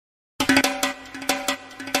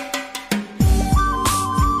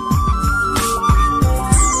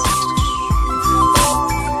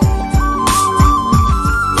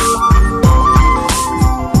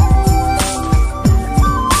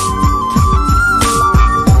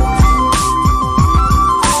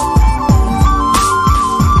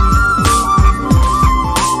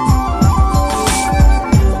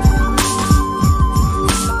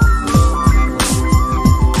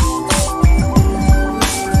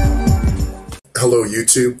Hello,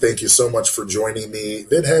 YouTube. Thank you so much for joining me.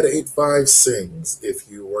 Vidhead85 sings. If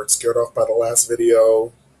you weren't scared off by the last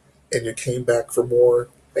video and you came back for more,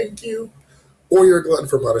 thank you. Or you're a glutton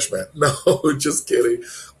for punishment. No, just kidding.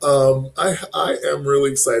 I am really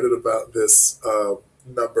excited about this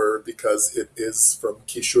number because it is from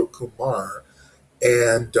Kishore Kumar.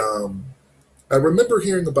 And I remember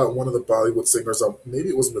hearing about one of the Bollywood singers, maybe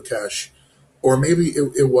it was Mukesh, or maybe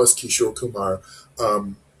it was Kishore Kumar.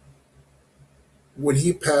 Um, when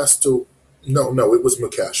he passed to no, it was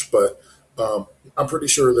Mukesh, but I'm pretty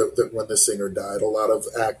sure that when the singer died, a lot of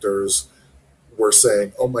actors were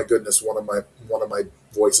saying, "Oh my goodness, one of my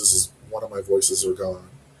voices are gone."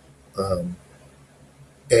 Um,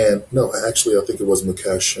 and no, actually, I think it was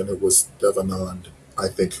Mukesh, and it was Devanand, I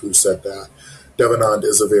think, who said that. Devanand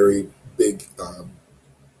is a very big,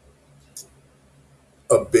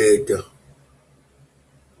 a big.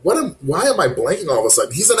 Why am I blanking all of a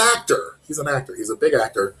sudden? He's an actor. He's an actor. He's a big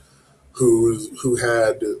actor who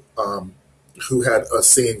had um, who had a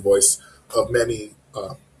singing voice of many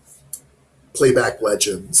playback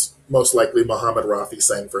legends. Most likely, Muhammad Rafi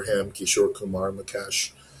sang for him, Kishore Kumar,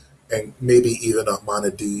 Mukesh, and maybe even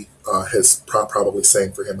Manadi has probably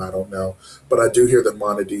sang for him. I don't know, but I do hear that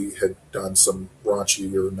Manadi had done some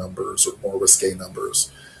raunchier numbers or more risque numbers,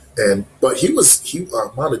 and but he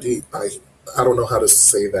Manadi. I don't know how to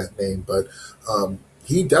say that name, but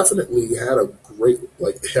he definitely had a great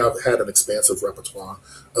have had an expansive repertoire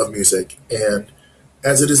of music, and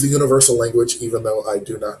as it is the universal language, even though I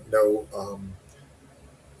do not know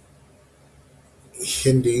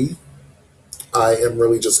Hindi, I am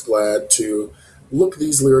really just glad to look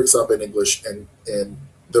these lyrics up in English, and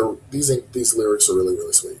these lyrics are really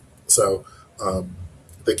sweet. So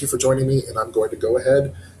thank you for joining me, and I'm going to go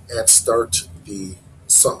ahead and start the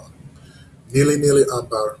song. Neele Neele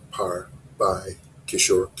Ambar Par by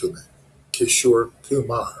Kishore Kumar. Kishore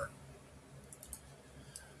Kumar.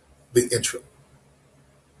 The intro.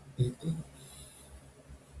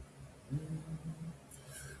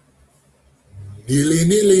 Neele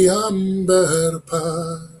Neele Ambar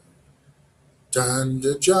Par Chand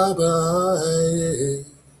Jabaye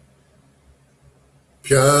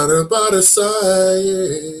Pyar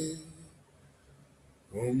Barasaye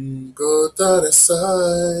Umko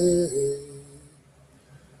Tarasaye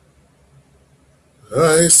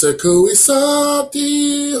ऐसे कोई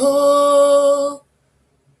साथी हो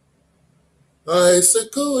ऐसे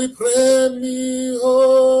कोई प्रेमी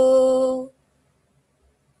हो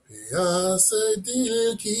प्यास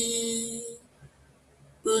दिल की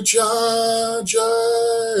बुझा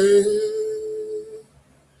जाए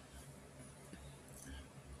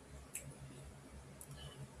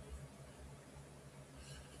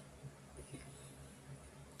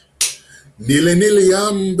नीले नीले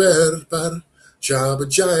अंबर पर जब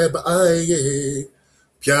जब आए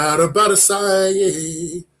प्यार बरसाए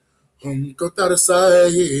हमको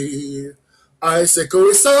तरसाए ऐसे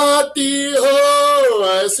कोई साथी हो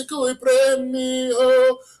ऐसे कोई प्रेमी हो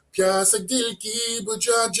प्यास दिल की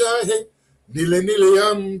बुझा जाए नीले नीले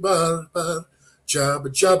अंबर पर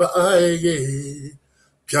जब जब आए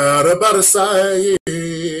प्यार बरसाए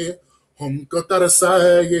हमको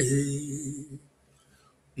तरसाए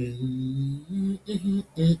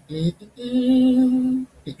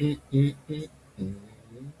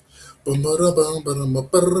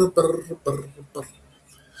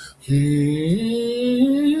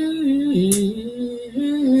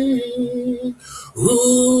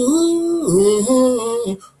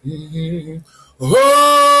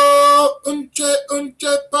ऊंचे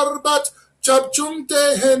ऊंचे पर्वत जब चुमते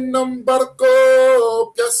हैं नंबर को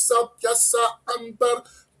प्यासा प्यासा अंबर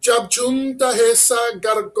जब चुमता है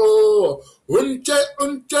सागर को ऊंचे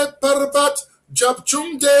ऊंचे पर्वत जब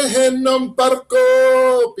चुमते हैं नंबर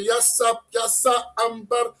को प्यासा प्यासा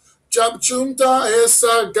अंबर जब चुमता है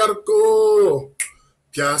सागर को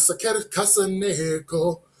प्यासा कर खसने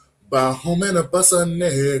को बाहों में न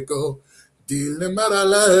बसने को दिल मेरा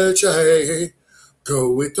ललचाए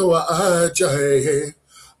कोई तो आ जाए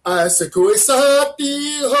ऐसे कोई साथी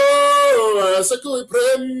हो ऐसे कोई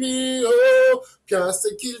प्रेमी हो प्यास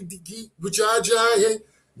दिल बुझा जाए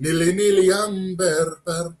नीले नीले अंबर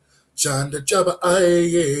पर चांद जब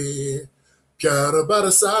आए प्यार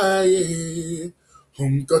बरसाए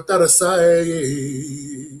हमको तरसाए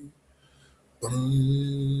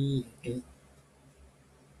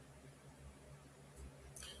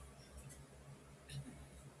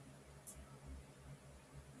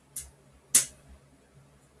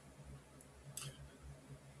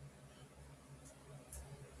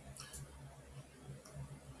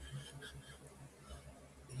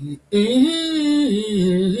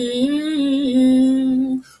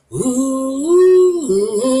Ooh,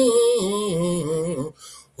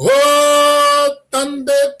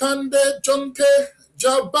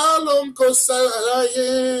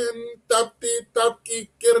 jayen, tapki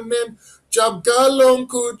kirnen, jab galon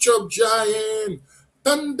ku chop jayen,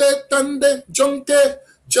 tande jonke,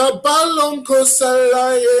 jab balon ko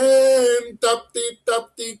salayen,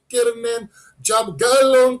 tapti kirnen, jab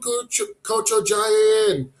galon ku kocho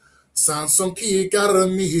jayen, sanson ki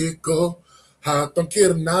garamiko, haton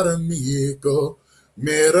kirnaramiko,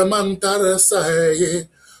 mera mantara saye,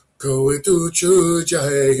 koe tu chu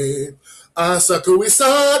jaye. Asa kui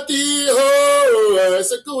sati ho,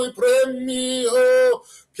 asa kui premi ho,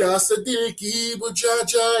 piasa dil ki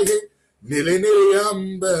bujajaye, nili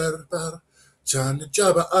ambar par, chan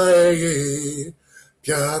jaba aye,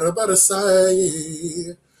 pyara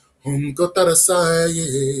barasaye, humko tarasaye.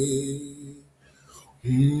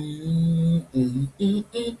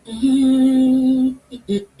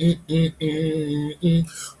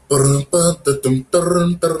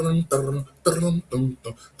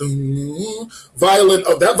 Violin.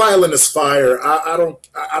 Oh, that violin is fire. I don't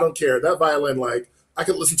care. That violin, like, I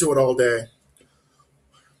could listen to it all day.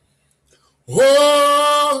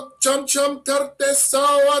 Oh, chum karte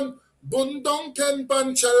sawan, bundong ken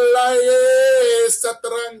panchalaye,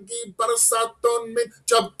 satrangi barsaton min,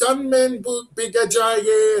 chabtan men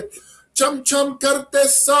bigajaye, chum karte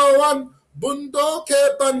sawan, bundo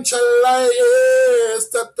ke panchalaye,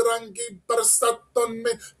 satrangi barsaton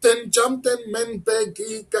min, ten men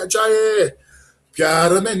begi gajaye,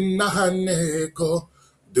 pyar men nahane ko,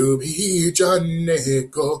 dubhi janne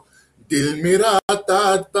ko, dil mera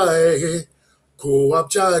tat paye, ko ab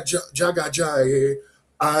jaga jaye,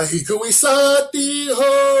 ahi kui sati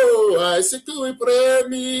ho, ai se kui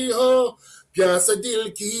premi ho, piasa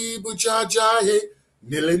dil ki buja jaye,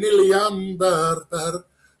 nili ambar par,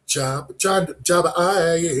 jab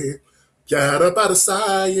aye, pyara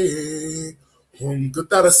barsaye, hum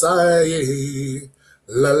kutarasaye,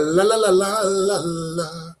 la la la la la la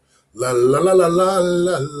la, la la la la la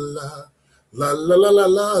la la. La la la la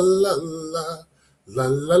la la la, la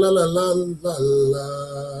la la la la la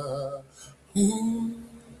la.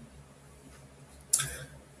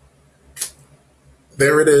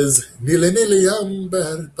 There it is. Neele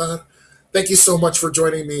Ambar. Thank you so much for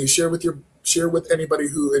joining me. Share with anybody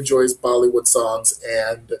who enjoys Bollywood songs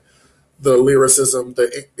and the lyricism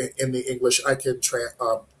in the English. I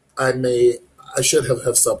should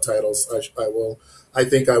have subtitles. I will. I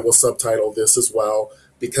think I will subtitle this as well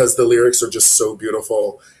because the lyrics are just so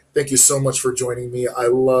beautiful. Thank you so much for joining me. I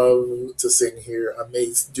love to sing here. I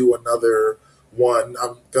may do another one.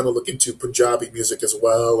 I'm gonna look into Punjabi music as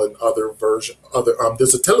well and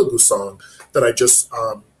there's a Telugu song that I just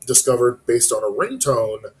discovered based on a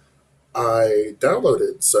ringtone I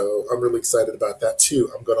downloaded. So I'm really excited about that too.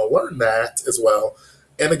 I'm gonna learn that as well.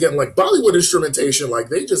 And again, like Bollywood instrumentation, like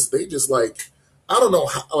they just like, I don't know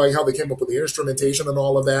how they came up with the instrumentation and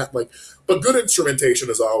all of that. Like, but good instrumentation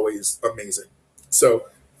is always amazing. So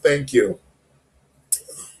thank you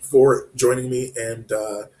for joining me, and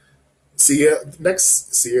see you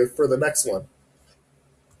for the next one.